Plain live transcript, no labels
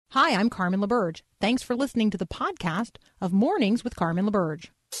Hi, I'm Carmen LaBerge. Thanks for listening to the podcast of Mornings with Carmen LaBerge.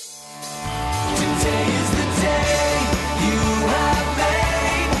 Today is the day you have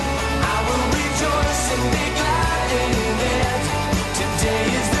made. I will rejoice and be glad in it. Today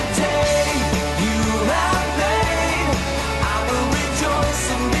is the day you have made. I will rejoice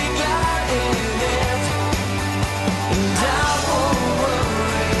and be glad in it. And I won't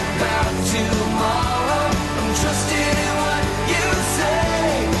worry about tomorrow. I'm trusting in what you say.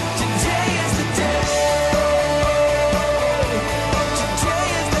 Today is the day. Today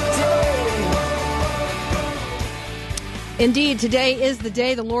is the day. Indeed, today is the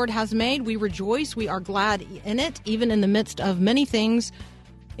day the Lord has made. We rejoice. We are glad in it, even in the midst of many things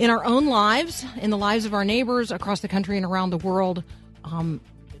in our own lives, in the lives of our neighbors across the country and around the world,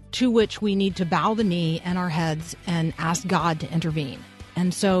 to which we need to bow the knee and our heads and ask God to intervene.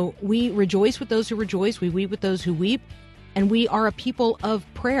 And so we rejoice with those who rejoice. We weep with those who weep. And we are a people of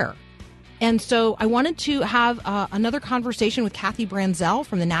prayer. And so I wanted to have another conversation with Kathy Branzell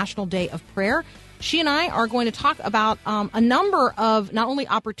from the National Day of Prayer. She and I are going to talk about a number of not only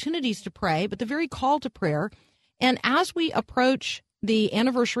opportunities to pray, but the very call to prayer. And as we approach the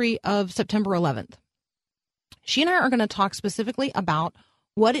anniversary of September 11th, she and I are going to talk specifically about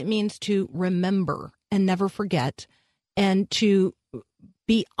what it means to remember and never forget, and to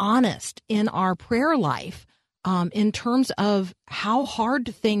be honest in our prayer life in terms of how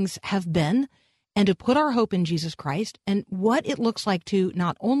hard things have been, and to put our hope in Jesus Christ, and what it looks like to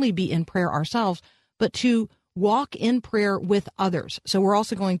not only be in prayer ourselves, but to walk in prayer with others. So we're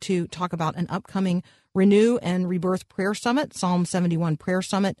also going to talk about an upcoming Renew and Rebirth Prayer Summit, Psalm 71 Prayer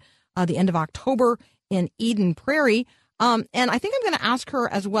Summit, the end of October in Eden Prairie. And I think I'm going to ask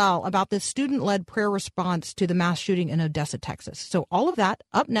her as well about this student-led prayer response to the mass shooting in Odessa, Texas. So all of that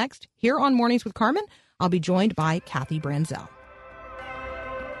up next here on Mornings with Carmen. I'll be joined by Kathy Branzell.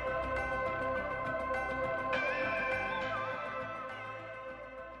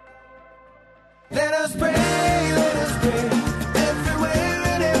 Let us pray, everywhere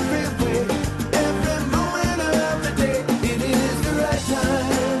and every way, every moment of the day, it is the right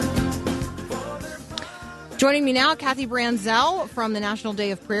time. Joining me now, Kathy Branzell from the National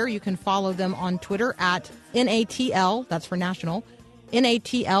Day of Prayer. You can follow them on Twitter at NATL, that's for national,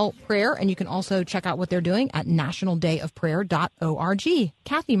 NATL Prayer, and you can also check out what they're doing at nationaldayofprayer.org.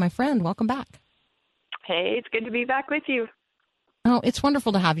 Kathy, my friend, welcome back. Hey, it's good to be back with you. Oh, it's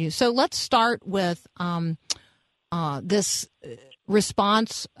wonderful to have you. So let's start with this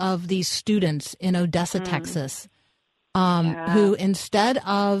response of these students in Odessa, Texas, who instead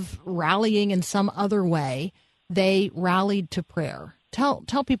of rallying in some other way, they rallied to prayer. Tell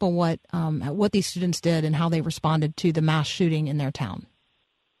people what these students did and how they responded to the mass shooting in their town.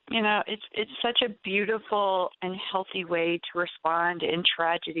 You know, it's such a beautiful and healthy way to respond in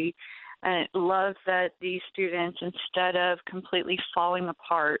tragedy. I love that these students, instead of completely falling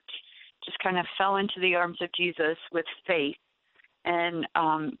apart, just kind of fell into the arms of Jesus with faith and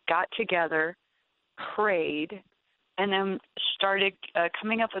got together, prayed, and then started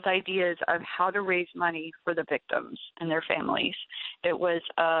coming up with ideas of how to raise money for the victims and their families. It was,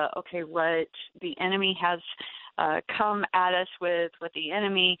 okay, what the enemy has come at us with, what the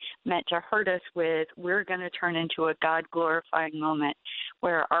enemy meant to hurt us with, we're going to turn into a God-glorifying moment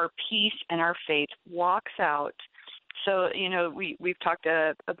where our peace and our faith walks out. So, you know, we've talked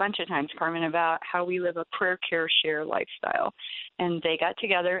a bunch of times, Carmen, about how we live a prayer, care, share lifestyle. And they got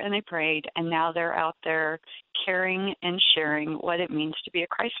together and they prayed, and now they're out there caring and sharing what it means to be a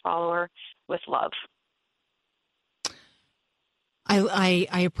Christ follower with love.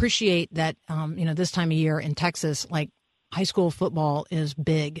 I appreciate that, this time of year in Texas, like high school football is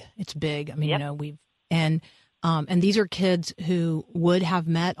big. It's big. I mean, Yep. and these are kids who would have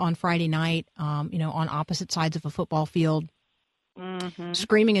met on Friday night, on opposite sides of a football field,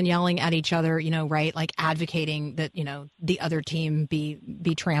 screaming and yelling at each other, right? Like advocating that, the other team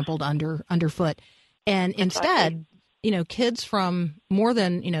be trampled underfoot. And instead, kids from more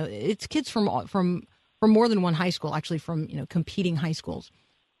than, it's kids from more than one high school, actually from, competing high schools,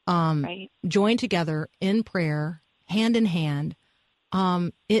 join together in prayer, hand in hand.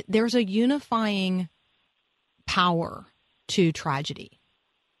 There's a unifying power to tragedy.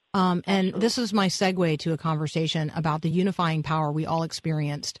 And this is my segue to a conversation about the unifying power we all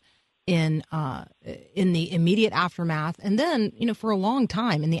experienced in the immediate aftermath, and then, for a long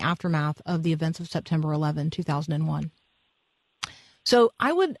time in the aftermath of the events of September 11, 2001. So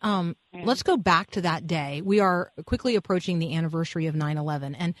I would, let's go back to that day. We are quickly approaching the anniversary of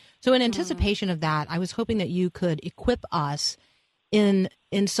 9/11. And so in anticipation of that, I was hoping that you could equip us in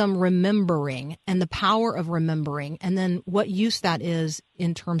some remembering and the power of remembering, and then what use that is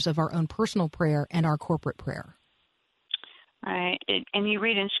in terms of our own personal prayer and our corporate prayer. Right. And you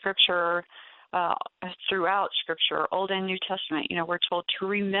read in Scripture, throughout Scripture, Old and New Testament, we're told to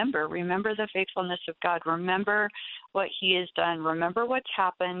remember the faithfulness of God, remember what He has done, remember what's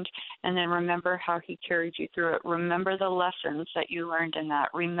happened, and then remember how He carried you through it. Remember the lessons that you learned in that.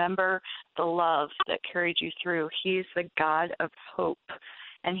 Remember the love that carried you through. He is the God of hope,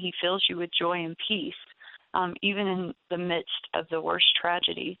 and He fills you with joy and peace, even in the midst of the worst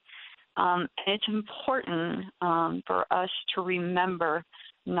tragedy. And it's important for us to remember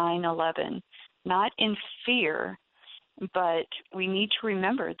 9/11, not in fear, but we need to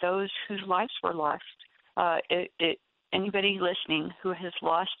remember those whose lives were lost. Anybody listening who has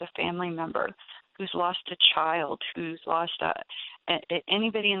lost a family member, who's lost a child, who's lost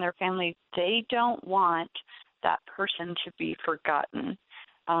anybody in their family, they don't want that person to be forgotten.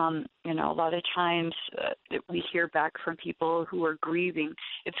 A lot of times we hear back from people who are grieving.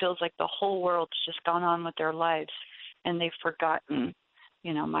 It feels like the whole world's just gone on with their lives, and they've forgotten,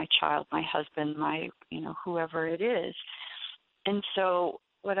 my child, my husband, my, whoever it is. And so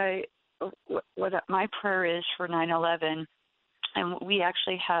what my prayer is for 9/11, and we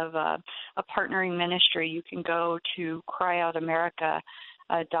actually have a partnering ministry. You can go to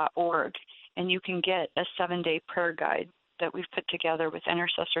cryoutaamerica.org, and you can get a 7-day prayer guide that we've put together with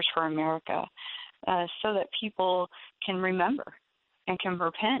Intercessors for America, so that people can remember and can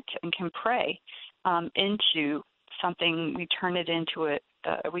repent and can pray into something. We turn it into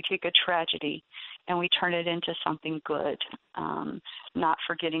we take a tragedy and we turn it into something good, not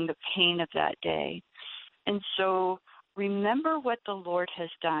forgetting the pain of that day. And so remember what the Lord has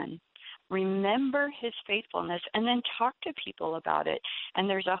done. Remember His faithfulness, and then talk to people about it. And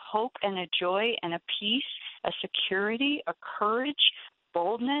there's a hope and a joy and a peace, a security, a courage,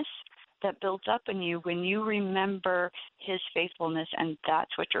 boldness that builds up in you when you remember His faithfulness, and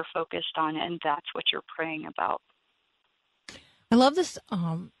that's what you're focused on, and that's what you're praying about. I love this.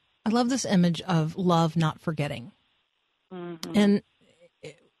 I love this image of love, not forgetting. Mm-hmm.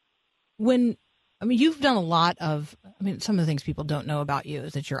 And you've done a lot of. Some of the things people don't know about you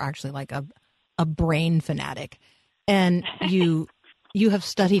is that you're actually like a brain fanatic, and you have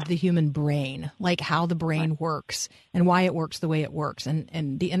studied the human brain, like how the brain works and why it works the way it works,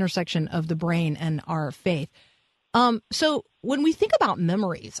 and the intersection of the brain and our faith. So when we think about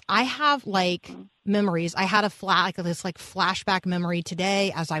memories, I have memories. I had this flashback memory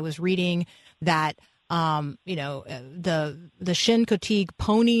today as I was reading that, the Chincoteague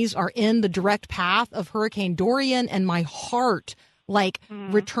ponies are in the direct path of Hurricane Dorian, and my heart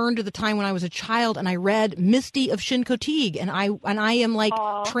returned to the time when I was a child and I read Misty of Chincoteague, and I am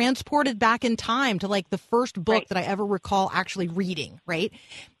Aww. transported back in time to the first book that I ever recall actually reading, right?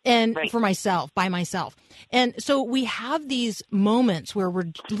 And by myself. And so we have these moments where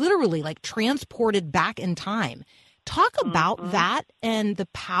we're literally transported back in time. Talk about that and the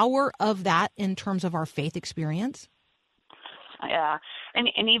power of that in terms of our faith experience. Yeah, and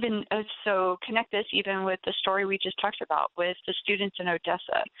even so connect this even with the story we just talked about with the students in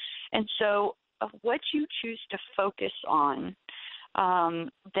Odessa. And so what you choose to focus on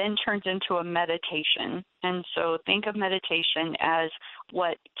then turns into a meditation. And so think of meditation as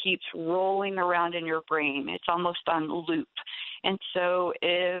what keeps rolling around in your brain. It's almost on loop. And so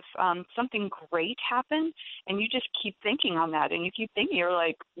if something great happened and you just keep thinking on that and you keep thinking, you're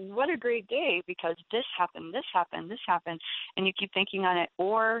like, what a great day because this happened, and you keep thinking on it.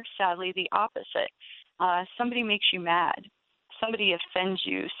 Or sadly, the opposite. Somebody makes you mad. Somebody offends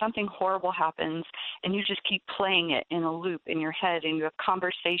you, something horrible happens, and you just keep playing it in a loop in your head, and you have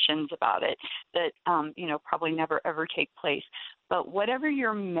conversations about it that, probably never, ever take place. But whatever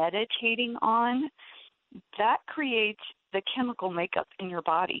you're meditating on, that creates the chemical makeup in your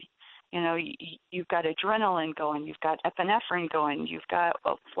body. You've got adrenaline going, you've got epinephrine going, you've got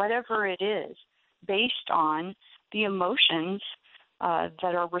whatever it is based on the emotions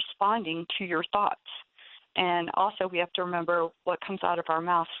that are responding to your thoughts. And also we have to remember what comes out of our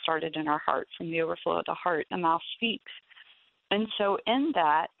mouth started in our heart. From the overflow of the heart, the mouth speaks. And so in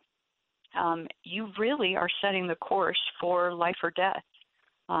that, you really are setting the course for life or death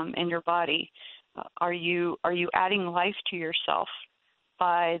in your body. Are you adding life to yourself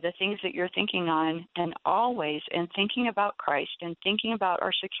by the things that you're thinking on, and always and thinking about Christ and thinking about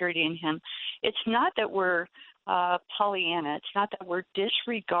our security in Him? It's not that we're Pollyanna. It's not that we're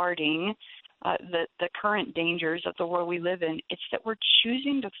disregarding the current dangers of the world we live in. It's that we're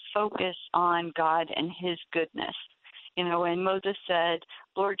choosing to focus on God and His goodness. When Moses said,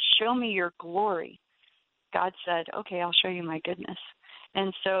 Lord, show me your glory, God said, okay, I'll show you my goodness.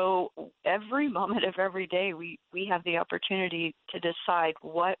 And so every moment of every day, we have the opportunity to decide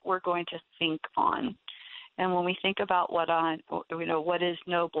what we're going to think on. And when we think about what is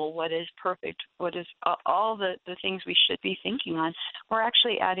noble, what is perfect, what is all the things we should be thinking on, we're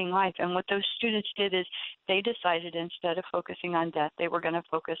actually adding life. And what those students did is they decided instead of focusing on death, they were going to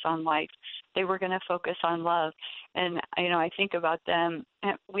focus on life. They were going to focus on love. And, I think about them.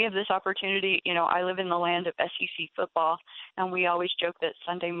 We have this opportunity. I live in the land of SEC football, and we always joke that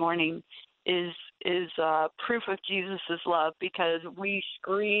Sunday morning is proof of Jesus's love, because we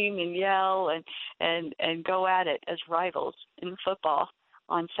scream and yell and go at it as rivals in football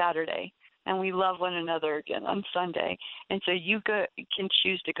on Saturday, and we love one another again on Sunday. And so you can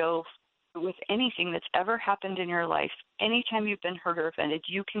choose to go with anything that's ever happened in your life. Anytime you've been hurt or offended,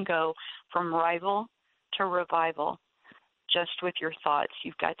 you can go from rival to revival just with your thoughts.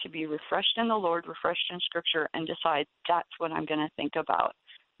 You've got to be refreshed in the Lord, refreshed in Scripture, and decide that's what I'm going to think about,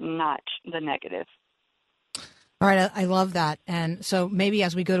 not the negative. All right, I love that. And so maybe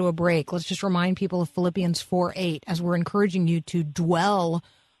as we go to a break, let's just remind people of Philippians 4:8 as we're encouraging you to dwell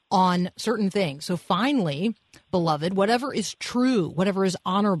on certain things. So finally, beloved, whatever is true, whatever is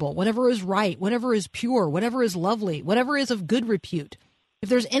honorable, whatever is right, whatever is pure, whatever is lovely, whatever is of good repute, if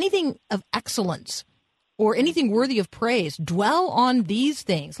there's anything of excellence or anything worthy of praise, dwell on these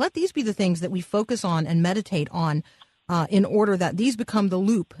things. Let these be the things that we focus on and meditate on, in order that these become the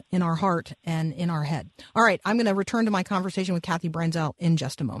loop in our heart and in our head. All right, I'm going to return to my conversation with Kathy Branzell in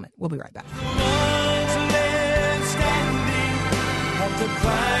just a moment. We'll be right back.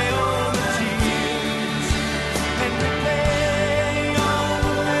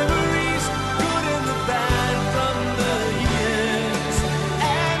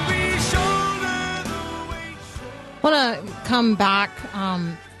 I want to come back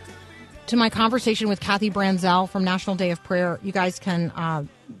to my conversation with Kathy Branzell from National Day of Prayer. You guys can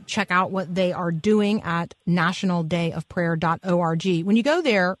check out what they are doing at nationaldayofprayer.org. When you go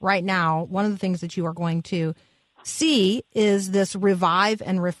there right now, one of the things that you are going to see is this Revive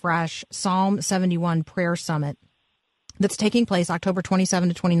and Refresh Psalm 71 Prayer Summit that's taking place October 27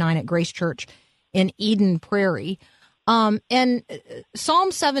 to 29 at Grace Church in Eden Prairie. And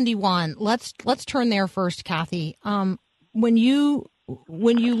Psalm 71, let's turn there first, Kathy. When you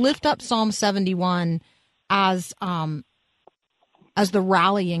lift up Psalm 71 as the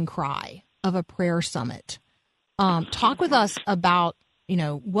rallying cry of a prayer summit, talk with us about,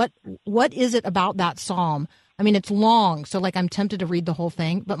 what is it about that psalm? I mean, it's long, so I'm tempted to read the whole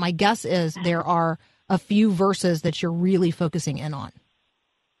thing, but my guess is there are a few verses that you're really focusing in on.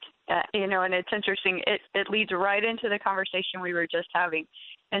 And it's interesting. It leads right into the conversation we were just having.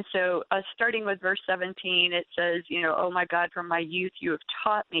 And so starting with verse 17, it says, oh, my God, from my youth you have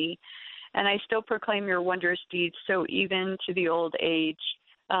taught me, and I still proclaim your wondrous deeds, so even to the old age.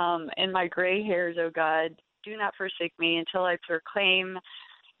 And my gray hairs, O God, do not forsake me until I proclaim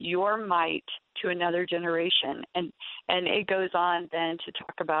your might to another generation. And it goes on then to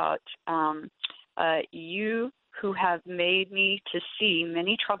talk about you who have made me to see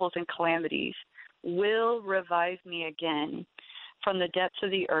many troubles and calamities will revive me again from the depths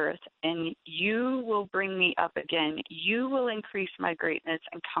of the earth, and you will bring me up again. You will increase my greatness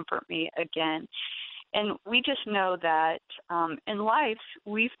and comfort me again. And we just know that in life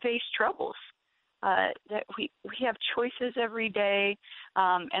we face troubles, that we have choices every day.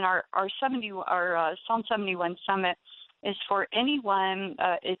 And our Psalm 71 Summit is for anyone.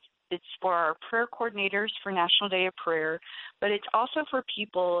 It's for our prayer coordinators for National Day of Prayer, but it's also for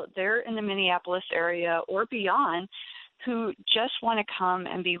people there in the Minneapolis area or beyond who just want to come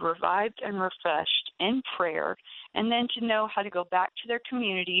and be revived and refreshed in prayer, and then to know how to go back to their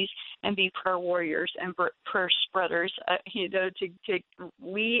communities and be prayer warriors and prayer spreaders.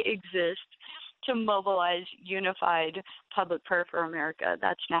 We exist to mobilize unified public prayer for America.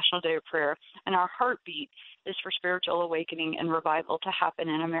 That's National Day of Prayer. And our heartbeat is for spiritual awakening and revival to happen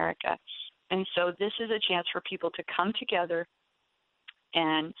in America. And so this is a chance for people to come together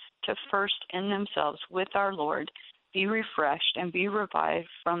and to first in themselves with our Lord be refreshed and be revived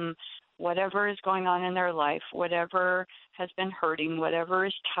from whatever is going on in their life, whatever has been hurting, whatever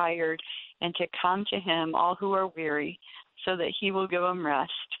is tired, and to come to Him, all who are weary, so that He will give them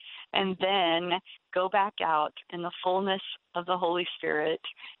rest. And then go back out in the fullness of the Holy Spirit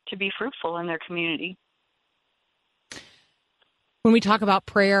to be fruitful in their community. When we talk about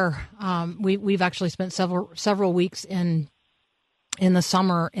prayer, we've actually spent several weeks in the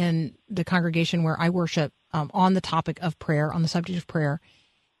summer in the congregation where I worship on the topic of prayer, on the subject of prayer.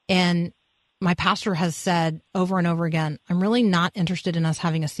 And my pastor has said over and over again, I'm really not interested in us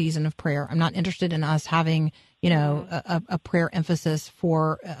having a season of prayer. I'm not interested in us having, a prayer emphasis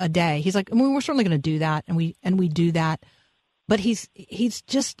for a day. He's like, we're certainly going to do that. And we do that. But his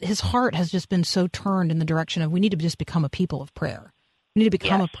heart has just been so turned in the direction of we need to just become a people of prayer. We need to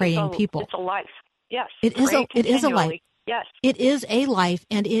become a praying people. It's a life. Yes. It is a life. Yes. It is a life,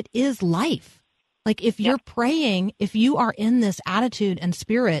 and it is life. Like if you're praying, if you are in this attitude and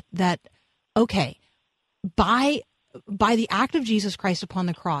spirit that, okay, by the act of Jesus Christ upon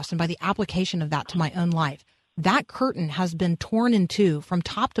the cross and by the application of that to my own life, that curtain has been torn in two from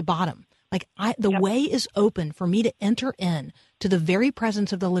top to bottom. Like the way is open for me to enter in to the very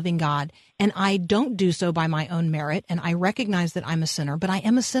presence of the living God. And I don't do so by my own merit. And I recognize that I'm a sinner, but I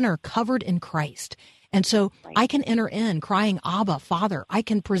am a sinner covered in Christ. And so I can enter in crying, Abba, Father. I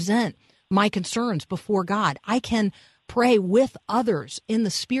can present my concerns before God. I can pray with others in the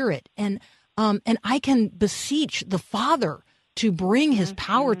Spirit. And I can beseech the Father to bring his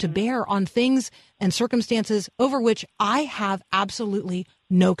power to bear on things and circumstances over which I have absolutely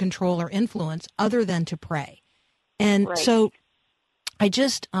no control or influence other than to pray. And so I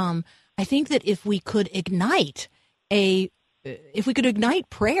just, I think that if we could ignite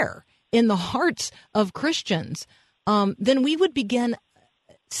prayer in the hearts of Christians, then we would begin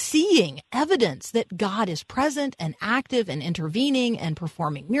seeing evidence that God is present and active and intervening and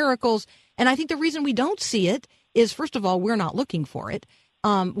performing miracles. And I think the reason we don't see it is, first of all, we're not looking for it.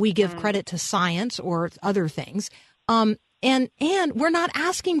 We give credit to science or other things. And we're not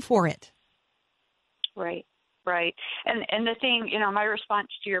asking for it. Right. And the thing, my response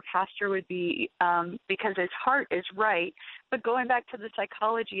to your pastor would be, because his heart is right, but going back to the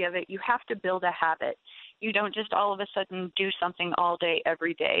psychology of it, you have to build a habit. You don't just all of a sudden do something all day,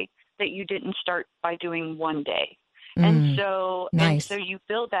 every day that you didn't start by doing one day. And so you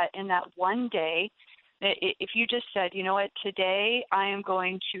build that in that one day. If you just said, you know what, today I am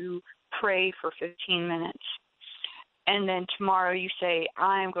going to pray for 15 minutes. And then tomorrow you say,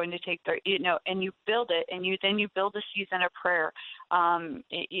 I'm going to take 30, and you build it, and you build a season of prayer.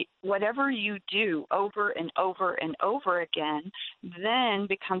 Whatever you do over and over and over again, then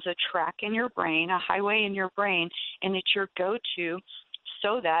becomes a track in your brain, a highway in your brain, and it's your go-to,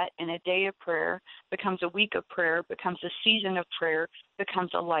 so that in a day of prayer becomes a week of prayer, becomes a season of prayer,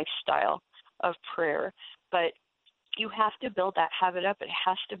 becomes a lifestyle of prayer. But you have to build that habit up. It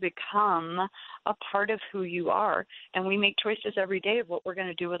has to become a part of who you are. And we make choices every day of what we're going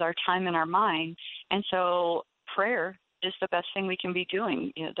to do with our time and our mind. And so prayer is the best thing we can be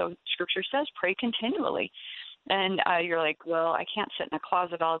doing. The scripture says pray continually. And you're like, well, I can't sit in a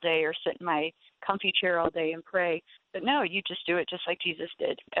closet all day or sit in my comfy chair all day and pray. But no, you just do it just like Jesus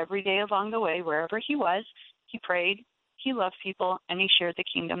did. Every day along the way, wherever he was, he prayed, he loved people, and he shared the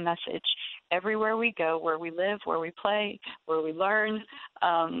kingdom message. Everywhere we go, where we live, where we play, where we learn,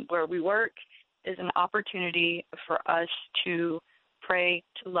 where we work, is an opportunity for us to pray,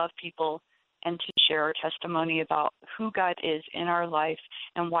 to love people, and to share our testimony about who God is in our life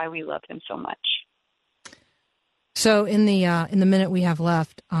and why we love him so much. So in the minute we have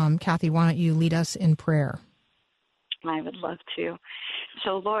left, Kathy, why don't you lead us in prayer? I would love to.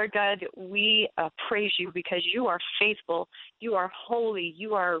 So, Lord God, we praise you because you are faithful, you are holy,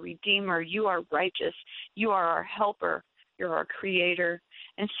 you are a redeemer, you are righteous, you are our helper, you're our creator.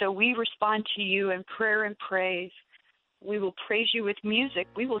 And so we respond to you in prayer and praise. We will praise you with music.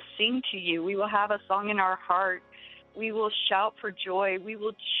 We will sing to you. We will have a song in our heart. We will shout for joy. We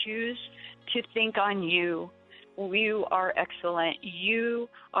will choose to think on you. You are excellent. You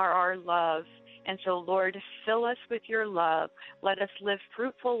are our love. And so, Lord, fill us with your love. Let us live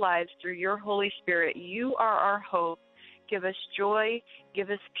fruitful lives through your Holy Spirit. You are our hope. Give us joy, give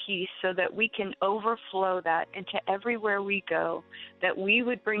us peace, so that we can overflow that into everywhere we go, that we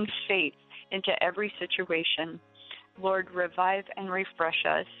would bring faith into every situation. Lord, revive and refresh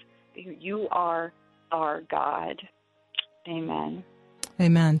us. You are our God. Amen.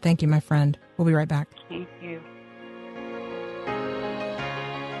 Amen. Thank you, my friend. We'll be right back. Thank you.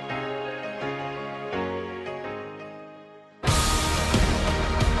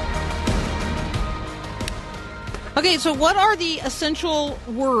 Okay, so what are the essential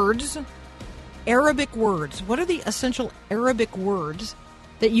words, Arabic words? What are the essential Arabic words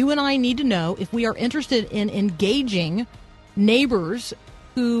that you and I need to know if we are interested in engaging neighbors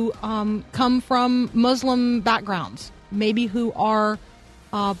who come from Muslim backgrounds, maybe who are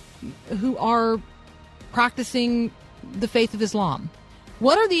practicing the faith of Islam?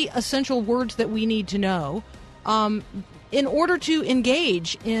 What are the essential words that we need to know in order to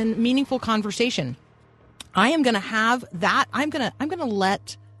engage in meaningful conversation? I am going to have that. I'm going to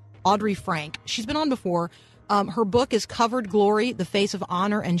let Audrey Frank. She's been on before. Her book is Covered Glory, The Face of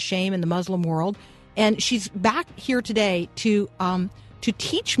Honor and Shame in the Muslim World. And she's back here today to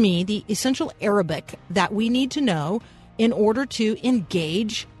teach me the essential Arabic that we need to know in order to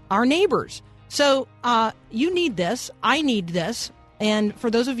engage our neighbors. So you need this. I need this. And for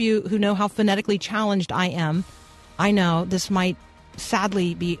those of you who know how phonetically challenged I am, I know this might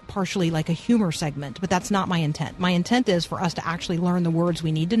sadly be partially like a humor segment, but that's not my intent. My intent is for us to actually learn the words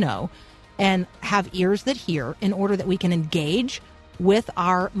we need to know and have ears that hear in order that we can engage with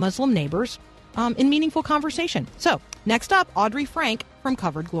our Muslim neighbors in meaningful conversation. So next up, Audrey Frank from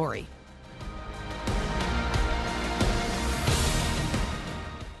Covered Glory.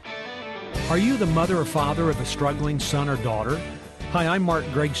 Are you the mother or father of a struggling son or daughter? Hi, I'm Mark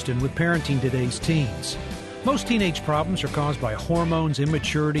Gregston with Parenting Today's Teens. Most teenage problems are caused by hormones,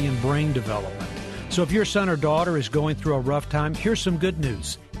 immaturity, and brain development. So if your son or daughter is going through a rough time, here's some good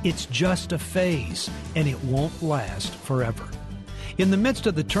news. It's just a phase, and it won't last forever. In the midst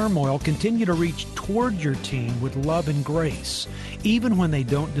of the turmoil, continue to reach toward your teen with love and grace, even when they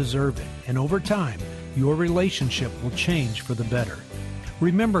don't deserve it. And over time, your relationship will change for the better.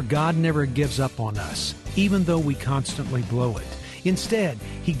 Remember, God never gives up on us, even though we constantly blow it. Instead,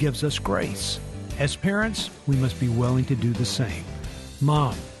 He gives us grace. As parents, we must be willing to do the same.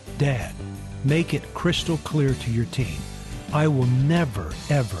 Mom, Dad, make it crystal clear to your teen. I will never,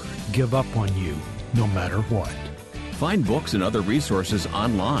 ever give up on you, no matter what. Find books and other resources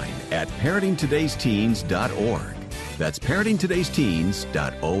online at parentingtodaysteens.org. That's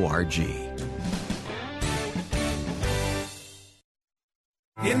parentingtodaysteens.org.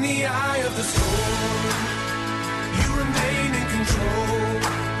 In the eye of the storm, you remain in control.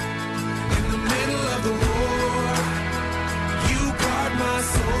 In the middle of the war, you guard my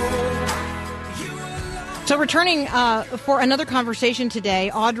soul. So returning for another conversation today,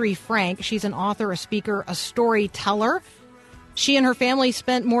 Audrey Frank. She's an author, a speaker, a storyteller. She and her family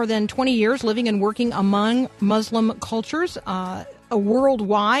spent more than 20 years living and working among Muslim cultures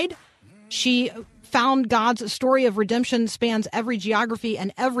worldwide. She found God's story of redemption spans every geography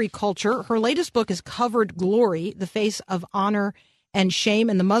and every culture. Her latest book is Covered Glory, The Face of Honor and Shame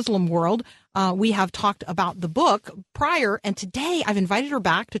in the Muslim World. We have talked about the book prior, and today I've invited her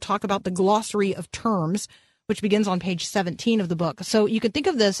back to talk about the glossary of terms, which begins on page 17 of the book. So you could think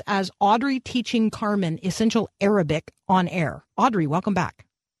of this as Audrey teaching Carmen essential Arabic on air. Audrey, welcome back.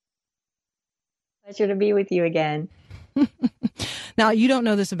 Pleasure to be with you again. Now, you don't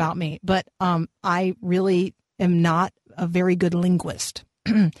know this about me, but I really am not a very good linguist.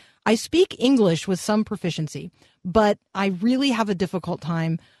 I speak English with some proficiency, but I really have a difficult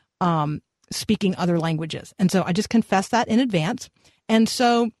time speaking other languages. And so I just confess that in advance. And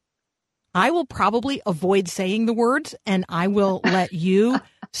so I will probably avoid saying the words, and I will let you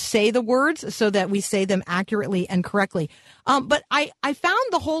say the words so that we say them accurately and correctly. But I found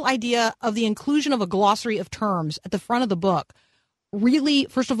the whole idea of the inclusion of a glossary of terms at the front of the book really,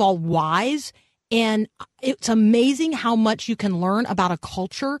 first of all, wise. And it's amazing how much you can learn about a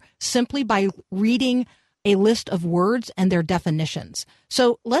culture simply by reading a list of words and their definitions.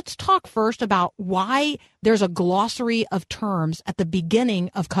 So let's talk first about why there's a glossary of terms at the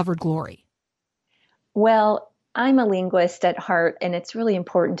beginning of Covered Glory. Well, I'm a linguist at heart, and it's really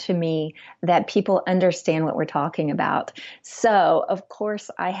important to me that people understand what we're talking about. So, of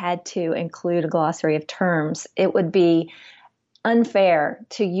course, I had to include a glossary of terms. It would be unfair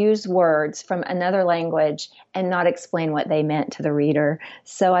to use words from another language and not explain what they meant to the reader.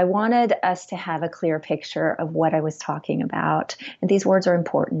 So I wanted us to have a clear picture of what I was talking about. And these words are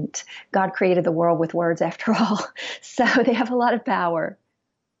important. God created the world with words after all, so they have a lot of power.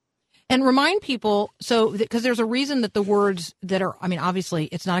 And remind people, so because there's a reason that the words that are, I mean, obviously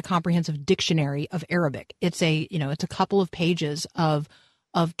it's not a comprehensive dictionary of Arabic. It's it's a couple of pages of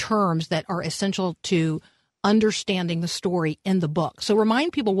terms that are essential to understanding the story in the book. So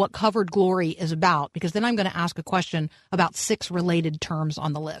remind people what Covered Glory is about, because then I'm going to ask a question about 6 related terms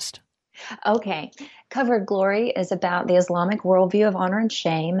on the list. Okay. Covered Glory is about the Islamic worldview of honor and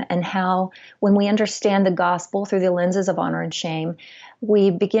shame, and how when we understand the gospel through the lenses of honor and shame,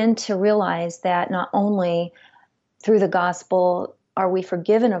 we begin to realize that not only through the gospel are we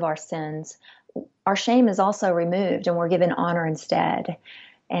forgiven of our sins, our shame is also removed and we're given honor instead.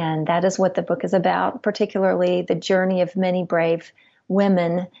 And that is what the book is about, particularly the journey of many brave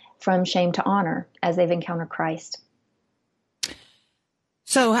women from shame to honor as they've encountered Christ.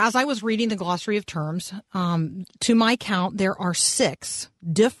 So as I was reading the glossary of terms, to my count, there are 6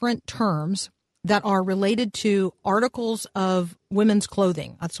 different terms that are related to articles of women's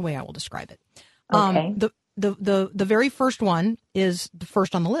clothing. That's the way I will describe it. Okay. the very first one is the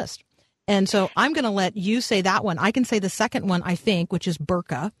first on the list. And so I'm going to let you say that one. I can say the second one, I think, which is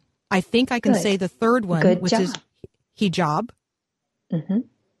burqa. I think I can Good. say the third one, Good which job. is hijab. Mm-hmm.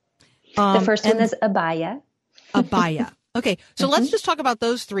 The first one is abaya. Abaya. Okay, so let's just talk about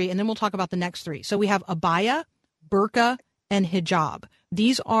those three, and then we'll talk about the next three. So we have abaya, burqa, and hijab.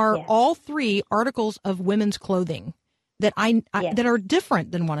 These are all three articles of women's clothing that that are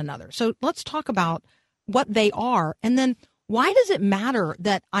different than one another. So let's talk about what they are, and then why does it matter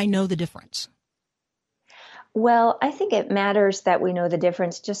that I know the difference? Well, I think it matters that we know the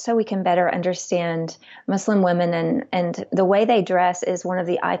difference just so we can better understand Muslim women, and the way they dress is one of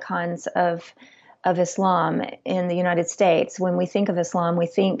the icons of Islam in the United States. When we think of Islam, we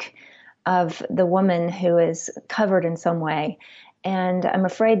think of the woman who is covered in some way. And I'm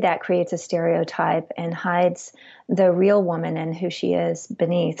afraid that creates a stereotype and hides the real woman and who she is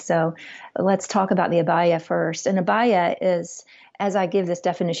beneath. So let's talk about the abaya first. An abaya is, as I give this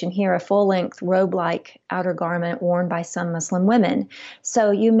definition here, a full-length robe-like outer garment worn by some Muslim women. So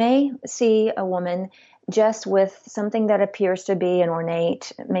you may see a woman just with something that appears to be an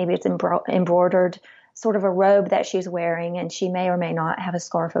ornate, maybe it's embroidered, sort of a robe that she's wearing, and she may or may not have a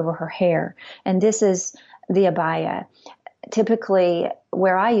scarf over her hair. And this is the abaya. Typically,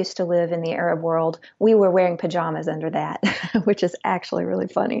 where I used to live in the Arab world, we were wearing pajamas under that, which is actually really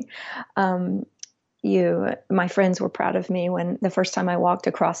funny. My friends were proud of me when the first time I walked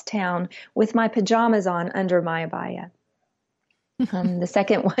across town with my pajamas on under my abaya. The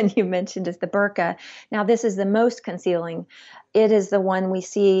second one you mentioned is the burqa. Now, this is the most concealing. It is the one we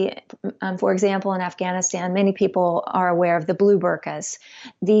see, for example, in Afghanistan. Many people are aware of the blue burqas.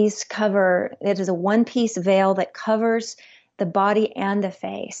 It is a one-piece veil that covers the body and the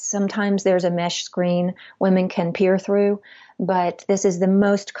face. Sometimes there's a mesh screen women can peer through, but this is the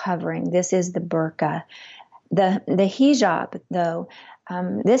most covering. This is the burqa. The hijab, though,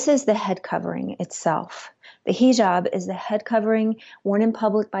 this is the head covering itself. The hijab is the head covering worn in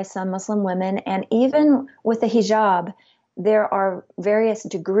public by some Muslim women, and even with the hijab, there are various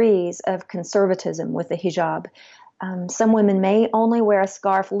degrees of conservatism with the hijab. Some women may only wear a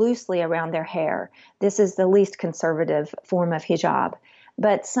scarf loosely around their hair. This is the least conservative form of hijab.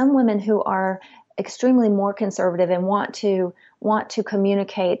 But some women who are extremely more conservative and want to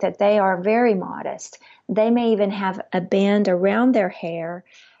communicate that they are very modest, they may even have a band around their hair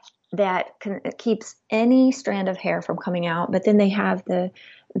that keeps any strand of hair from coming out. But then they have the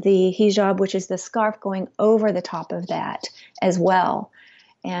hijab, which is the scarf going over the top of that as well.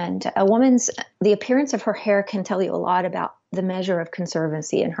 And the appearance of her hair can tell you a lot about the measure of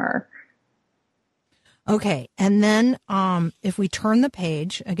conservancy in her. Okay, and then if we turn the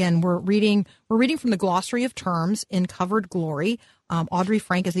page again, we're reading from the Glossary of Terms in Covered Glory. Audrey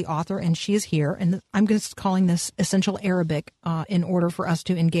Frank is the author, and she is here. And I'm just calling this Essential Arabic in order for us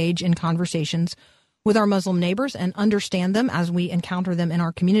to engage in conversations with our Muslim neighbors and understand them as we encounter them in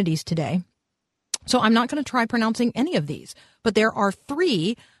our communities today. So I'm not going to try pronouncing any of these, but there are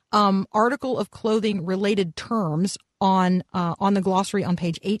three article of clothing related terms on the glossary on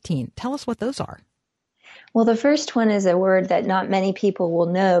page 18. Tell us what those are. Well, the first one is a word that not many people will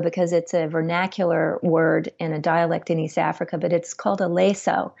know because it's a vernacular word in a dialect in East Africa, but it's called a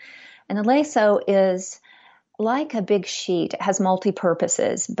leso. And a leso is like a big sheet. It has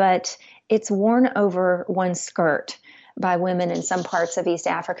multi-purposes, but it's worn over one skirt by women in some parts of East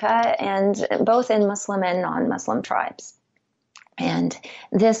Africa, and both in Muslim and non-Muslim tribes. And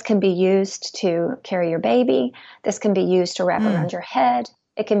this can be used to carry your baby. This can be used to wrap around your head.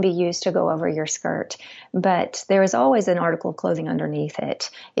 It can be used to go over your skirt, but there is always an article of clothing underneath it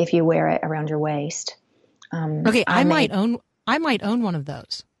if you wear it around your waist. Okay, I might own one of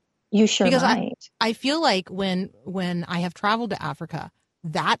those. You sure because might. I feel like when I have traveled to Africa,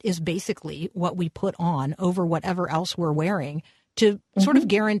 that is basically what we put on over whatever else we're wearing to sort of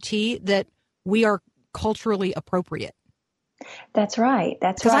guarantee that we are culturally appropriate. That's right.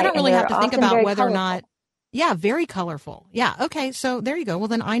 That's right. Because I don't really have to think about whether colorful. or not. Yeah, very colorful. Yeah. Okay. So there you go. Well,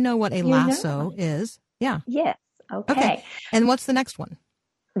 then I know what a lasso is. Yeah. Yes. Okay. And what's the next one?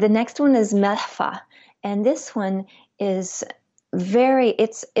 The next one is mehfa. And this one is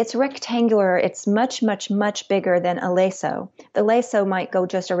it's rectangular. It's much, much, much bigger than a lasso. The lasso might go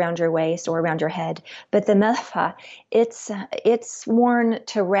just around your waist or around your head, but the mehfa, it's worn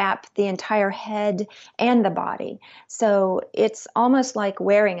to wrap the entire head and the body. So it's almost like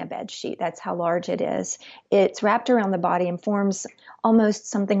wearing a bed sheet. That's how large it is. It's wrapped around the body and forms almost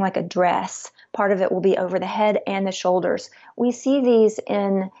something like a dress. Part of it will be over the head and the shoulders. We see these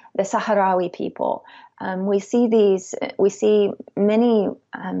in the Sahrawi people. We see many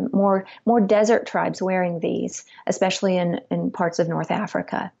more desert tribes wearing these, especially in parts of North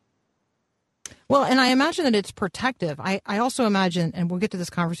Africa. Well, and I imagine that it's protective. I also imagine, and we'll get to this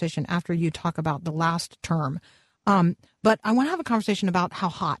conversation after you talk about the last term, but I want to have a conversation about how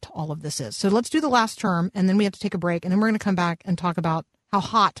hot all of this is. So let's do the last term, and then we have to take a break, and then we're going to come back and talk about how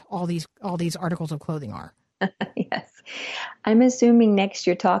hot all these articles of clothing are. Yes. I'm assuming next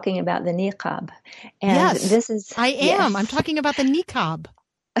you're talking about the niqab. And yes, this is, I am. yes. I'm talking about the niqab.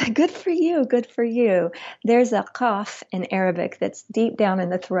 Good for you. Good for you. There's a qaf in Arabic that's deep down in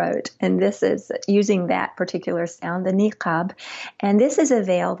the throat, and this is using that particular sound, the niqab. And this is a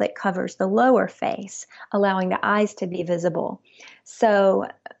veil that covers the lower face, allowing the eyes to be visible. So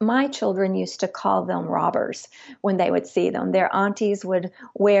my children used to call them robbers when they would see them. Their aunties would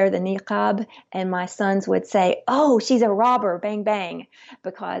wear the niqab, and my sons would say, "Oh, she's a robber, bang, bang,"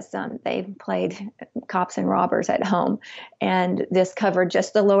 because they played cops and robbers at home. And this covered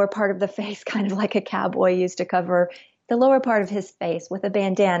just the lower part of the face, kind of like a cowboy used to cover the lower part of his face with a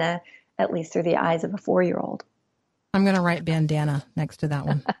bandana, at least through the eyes of a 4-year-old. I'm going to write bandana next to that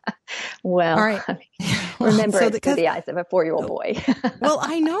one. Well, all right. Remember, so it's through the eyes of a 4-year-old boy. Well,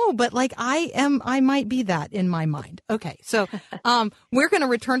 I know, but like I might be that in my mind. Okay. So, we're going to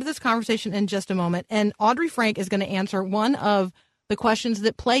return to this conversation in just a moment. And Audrey Frank is going to answer one of the questions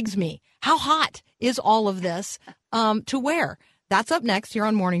that plagues me. How hot is all of this, to wear? That's up next here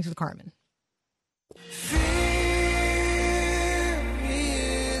on Mornings with Carmen. Fear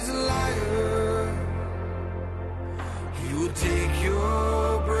is a liar. He will take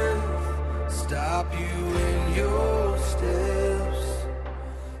your breath, stop you in your steps.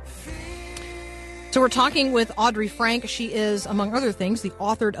 So we're talking with Audrey Frank. She is, among other things, the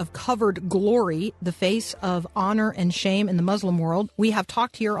author of Covered Glory, The Face of Honor and Shame in the Muslim World. We have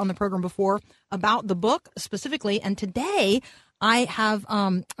talked here on the program before about the book specifically, and today I have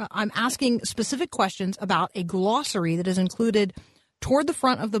I'm asking specific questions about a glossary that is included toward the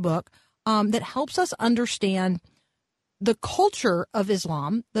front of the book, that helps us understand the culture of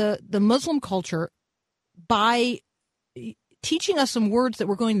Islam, the Muslim culture, by teaching us some words that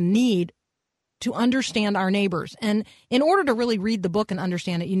we're going to need to understand our neighbors. And in order to really read the book and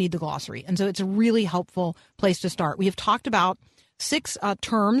understand it, you need the glossary. And so it's a really helpful place to start. We have talked about 6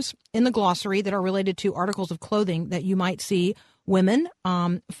 terms in the glossary that are related to articles of clothing that you might see women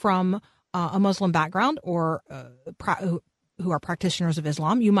from a Muslim background or who are practitioners of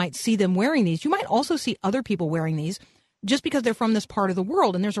Islam. You might see them wearing these. You might also see other people wearing these just because they're from this part of the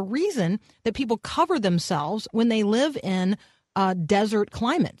world. And there's a reason that people cover themselves when they live in desert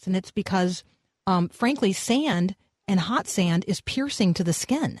climates. And it's because, frankly, sand and hot sand is piercing to the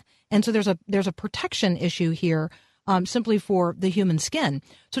skin. And so there's a protection issue here, simply for the human skin.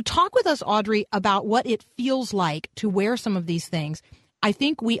 So talk with us, Audrey, about what it feels like to wear some of these things. I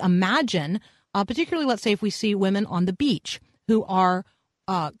think we imagine, particularly, let's say, if we see women on the beach who are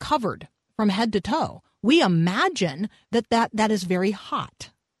covered from head to toe, we imagine that is very hot.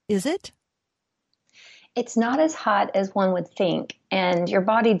 Is it? It's not as hot as one would think, and your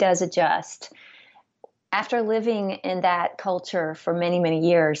body does adjust. After living in that culture for many, many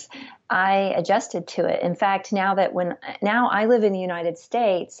years, I adjusted to it. In fact, now I live in the United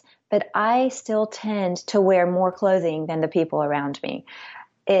States, but I still tend to wear more clothing than the people around me.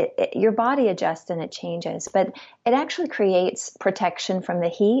 Your body adjusts and it changes, but it actually creates protection from the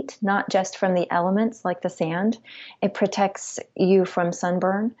heat, not just from the elements like the sand. It protects you from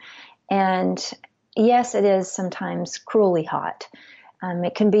sunburn. And yes, it is sometimes cruelly hot.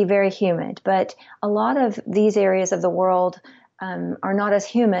 It can be very humid, but a lot of these areas of the world are not as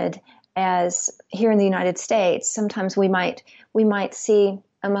humid as here in the United States. Sometimes we might see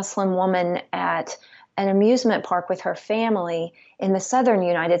a Muslim woman at an amusement park with her family in the southern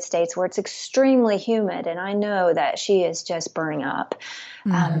United States where it's extremely humid, and I know that she is just burning up.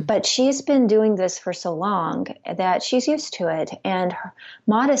 Mm-hmm. But she's been doing this for so long that she's used to it, and her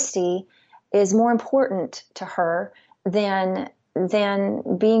modesty is more important to her than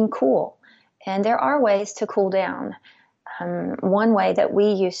being cool. And there are ways to cool down. One way that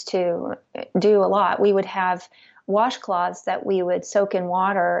we used to do a lot, we would have washcloths that we would soak in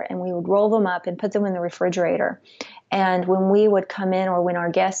water and we would roll them up and put them in the refrigerator. And when we would come in, or when our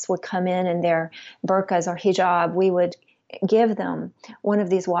guests would come in their burqas or hijab, we would give them one of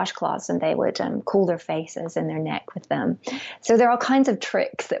these washcloths and they would cool their faces and their neck with them. So there are all kinds of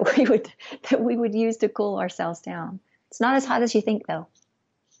tricks that we would use to cool ourselves down. It's not as hot as you think, though.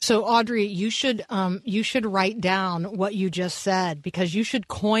 So, Audrey, you should write down what you just said, because you should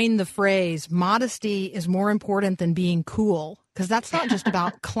coin the phrase "modesty is more important than being cool," because that's not just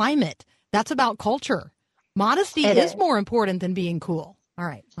about climate. That's about culture. Modesty is more important than being cool. All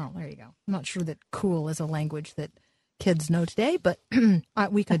right. Well, there you go. I'm not sure that cool is a language that kids know today, but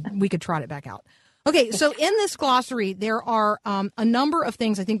we could trot it back out. Okay. So in this glossary, there are a number of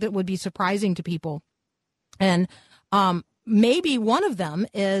things I think that would be surprising to people. And maybe one of them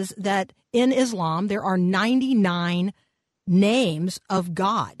is that in Islam, there are 99 names of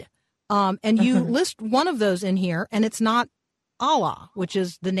God. And you list one of those in here, and it's not Allah, which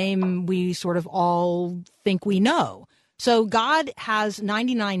is the name we sort of all think we know. So God has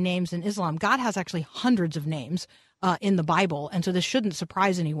 99 names in Islam. God has actually hundreds of names in the Bible. And so this shouldn't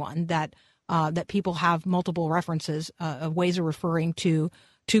surprise anyone that people have multiple references of ways of referring to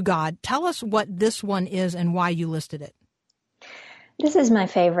God. Tell us what this one is and why you listed it. This is my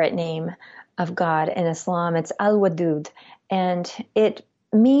favorite name of God in Islam. It's Al-Wadud, and it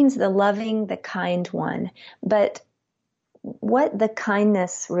means the loving, the kind one. But what the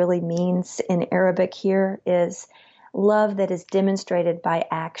kindness really means in Arabic here is love that is demonstrated by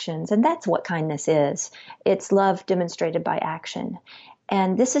actions. And that's what kindness is. It's love demonstrated by action.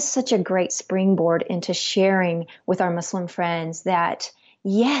 And this is such a great springboard into sharing with our Muslim friends that,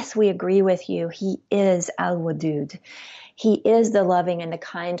 yes, we agree with you. He is Al-Wadud. He is the loving and the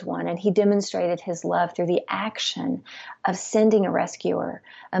kind one, and he demonstrated his love through the action of sending a rescuer,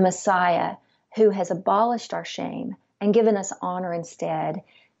 a Messiah who has abolished our shame and given us honor instead.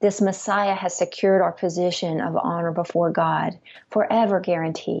 This Messiah has secured our position of honor before God, forever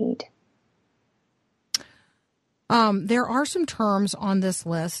guaranteed. There are some terms on this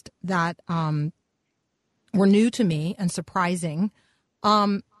list that were new to me and surprising.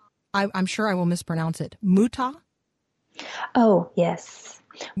 I'm sure I will mispronounce it. Muta? Oh, yes.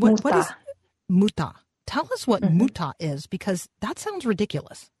 What is muta? Tell us what muta is, because that sounds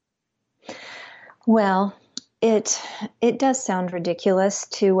ridiculous. Well, it does sound ridiculous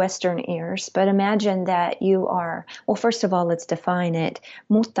to Western ears, but imagine that you are, well, first of all, let's define it.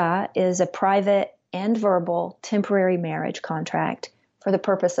 Muta is a private and verbal temporary marriage contract for the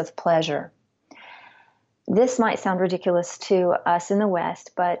purpose of pleasure. This might sound ridiculous to us in the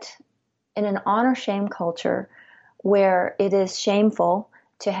West, but in an honor-shame culture where it is shameful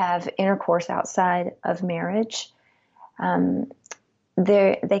to have intercourse outside of marriage,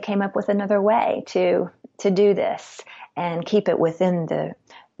 they came up with another way to do this and keep it within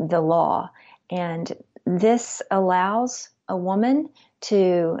the law. And this allows a woman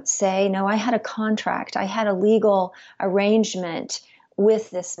to say, no, I had a contract. I had a legal arrangement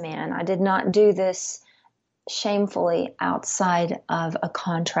with this man. I did not do this shamefully outside of a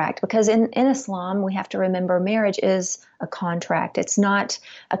contract. Because in Islam, we have to remember marriage is a contract. It's not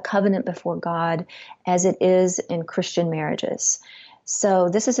a covenant before God as it is in Christian marriages. So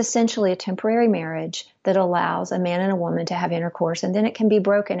this is essentially a temporary marriage that allows a man and a woman to have intercourse, and then it can be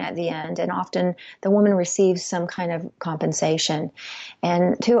broken at the end, and often the woman receives some kind of compensation.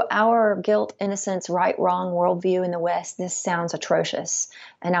 And to our guilt, innocence, right, wrong worldview in the West, this sounds atrocious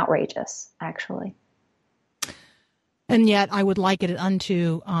and outrageous, actually. And yet I would like it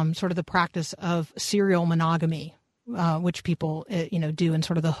unto sort of the practice of serial monogamy, which people, do in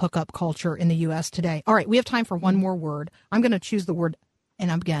sort of the hookup culture in the U.S. today. All right, we have time for one more word. I'm going to choose the word,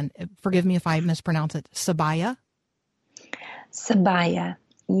 and again, forgive me if I mispronounce it, sabaya. Sabaya,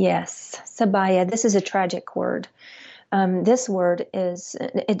 yes, sabaya. This is a tragic word. This word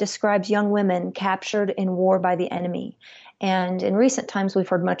it describes young women captured in war by the enemy. And in recent times, we've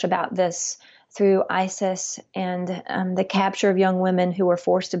heard much about this through ISIS and the capture of young women who were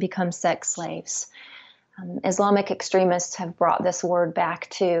forced to become sex slaves. Islamic extremists have brought this word back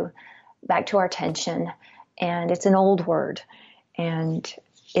to our attention, and it's an old word, and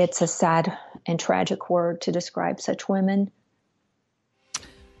it's a sad and tragic word to describe such women.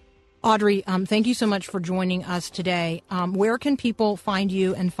 Audrey, thank you so much for joining us today. Where can people find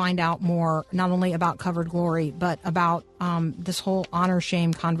you and find out more, not only about Covered Glory, but about this whole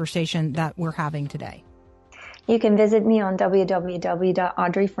honor-shame conversation that we're having today? You can visit me on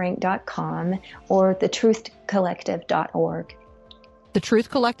www.audreyfrank.com or thetruthcollective.org.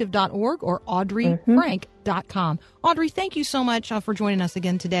 Thetruthcollective.org or audreyfrank.com. Audrey, thank you so much for joining us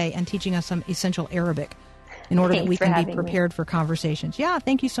again today and teaching us some essential Arabic in order that we can be prepared for conversations. Yeah,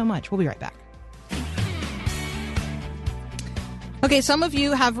 thank you so much. We'll be right back. Okay, some of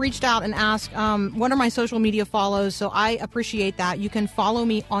you have reached out and asked, what are my social media follows? So I appreciate that. You can follow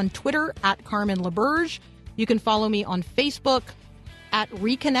me on Twitter at Carmen LaBerge. You can follow me on Facebook at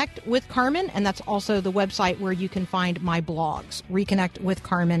Reconnect with Carmen, and that's also the website where you can find my blogs,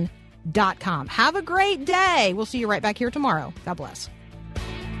 reconnectwithcarmen.com. Have a great day. We'll see you right back here tomorrow. God bless.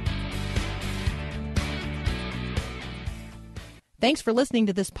 Thanks for listening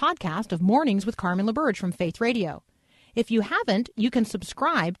to this podcast of Mornings with Carmen LaBerge from Faith Radio. If you haven't, you can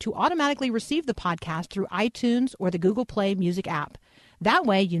subscribe to automatically receive the podcast through iTunes or the Google Play Music app. That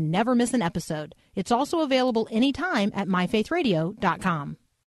way you never miss an episode. It's also available anytime at myfaithradio.com.